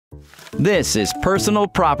This is personal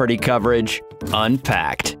property coverage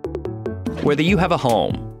unpacked. Whether you have a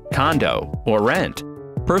home, condo, or rent,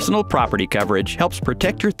 personal property coverage helps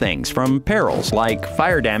protect your things from perils like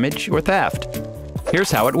fire damage or theft.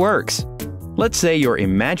 Here's how it works. Let's say your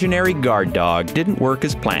imaginary guard dog didn't work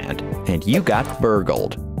as planned and you got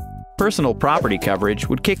burgled. Personal property coverage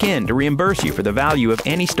would kick in to reimburse you for the value of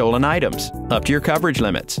any stolen items, up to your coverage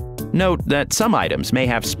limits. Note that some items may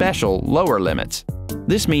have special, lower limits.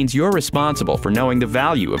 This means you're responsible for knowing the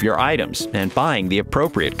value of your items and buying the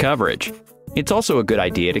appropriate coverage. It's also a good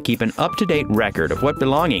idea to keep an up-to-date record of what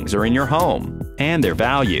belongings are in your home and their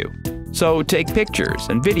value. So take pictures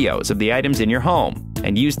and videos of the items in your home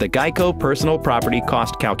and use the GEICO Personal Property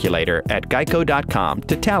Cost Calculator at geico.com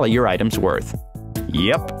to tally your item's worth.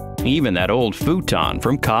 Yep, even that old futon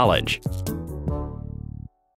from college.